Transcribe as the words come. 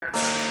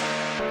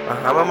I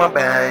hop on my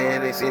bag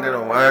and they seen it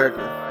don't work.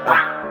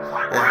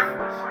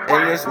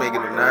 And it's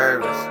making them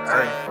nervous.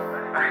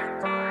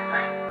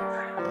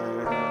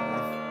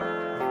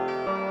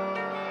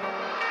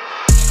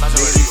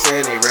 Niggas be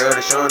saying they real,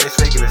 they showing they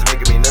fake and it's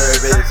making me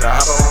nervous. I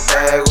hop on my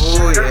bag,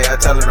 ooh yeah, I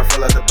tell her to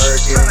fill out the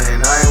Berkin.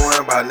 And I ain't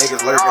worrying about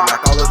niggas lurking. I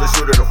call her the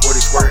shooter, the 40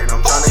 squirting.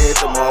 I'm trying to hit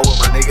them all with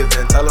my niggas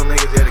and tell them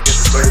niggas yeah to get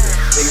the splurging.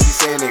 Niggas be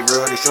saying they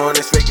real, they showing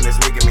they fake and it's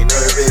making me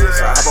nervous.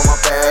 I hop on my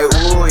bag,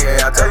 ooh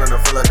yeah, I tell her to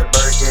fill out the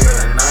Berkin.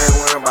 And I ain't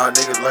worrying about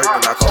niggas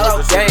lurking. I call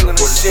her the shooter, the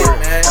 40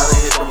 squirting. Trying to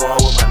hit them all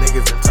with my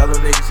niggas and tell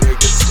them niggas yeah to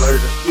get the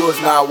splurging. You was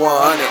not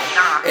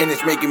 100, and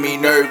it's making me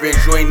nervous.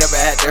 You ain't never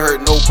had to hurt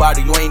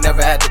nobody, you ain't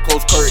never had to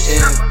close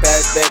curtains.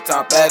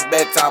 Past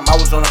bedtime, I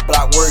was on the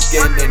block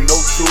working. And no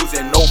shoes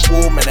and no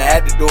fool, man, I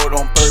had to do it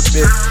on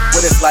purpose.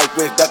 What it's like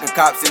with ducking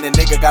cops and the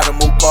nigga gotta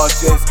move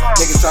cautious.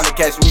 Niggas tryna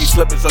catch me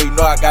slipping, so you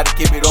know I gotta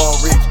keep it on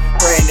reach.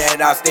 Praying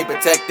that I stay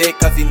protected,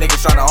 cause these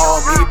niggas tryna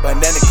harm me. But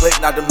then it click,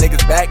 now them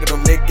niggas back, and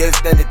them niggas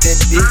standing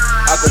 10 deep.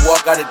 I could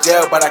walk out of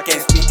jail, but I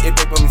can't speak if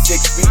they put me 6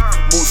 feet.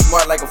 Move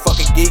smart like a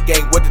fucking geek,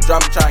 ain't with the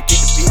drama, tryna keep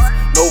the peace.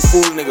 No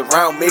fool niggas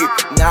around me,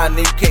 nah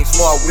nigga can't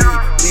smoke weed.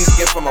 Please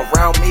get from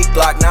around me,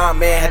 Glock 9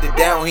 man had to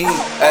down heat.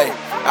 Hey,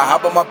 I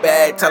hop on my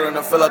bag, telling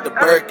them fill out the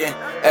Berkin.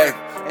 Hey,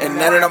 and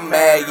none of them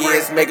mad, yeah,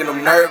 it's making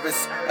them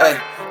nervous. Hey,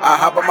 I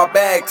hop on my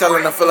bag,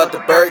 telling them fill out the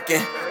Berkin.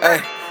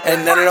 Hey,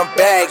 and none of them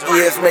bag,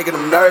 yeah, it's making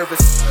them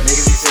nervous.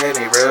 Niggas be saying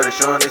they real, they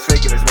showing they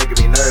fake and it's making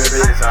me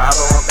nervous. I hop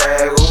on my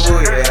bag,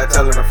 ooh yeah, I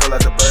tell her to fill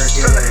out the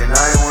Berkin. And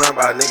I ain't worrying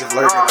about niggas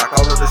lurking. I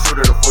call her the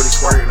shooter, the 40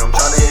 squirting. I'm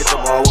trying to hit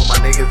them all with my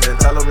niggas and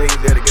tell them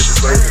niggas there to get the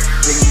splurging.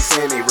 Niggas be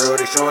saying they real,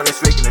 they showing they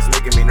fake and it's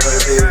making me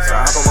nervous.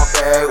 I hop on my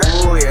bag,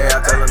 ooh yeah, I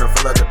tell her to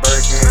fill out the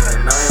Berkin.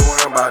 And I ain't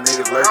worrying about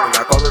niggas lurking.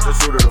 I call her the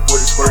shooter, the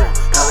 40 squirting.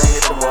 Trying to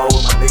hit them all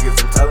with my niggas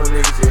and tell them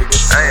niggas here to get the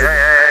splurging.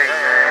 Hey,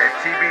 man,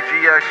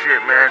 TBGS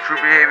shit, man. True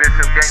behavior,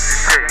 some gangster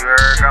shit, you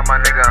heard? Got my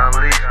nigga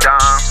Unleashed, Dom.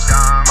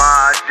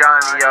 My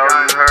Johnny, yo,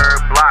 you heard?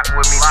 Block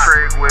with me,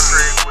 Trig with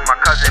me. My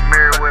cousin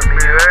Mirror with me,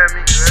 you heard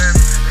me?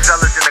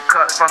 Sellers in the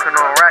cut, fucking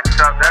on racks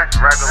up, that's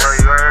regular,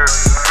 you heard?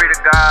 Free the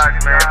guys,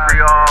 man.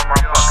 Free all my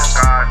fucking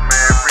guys,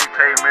 man. Free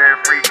Tay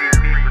Mirror, free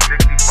DP for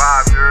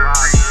 65, you heard?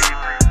 Free T,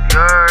 you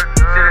heard?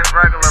 Shit is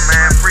regular,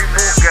 man. Free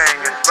Move Gang,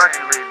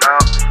 especially,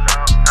 dog.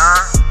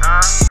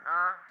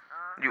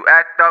 You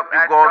act up,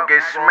 you gon'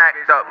 get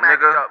smacked up,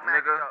 nigga.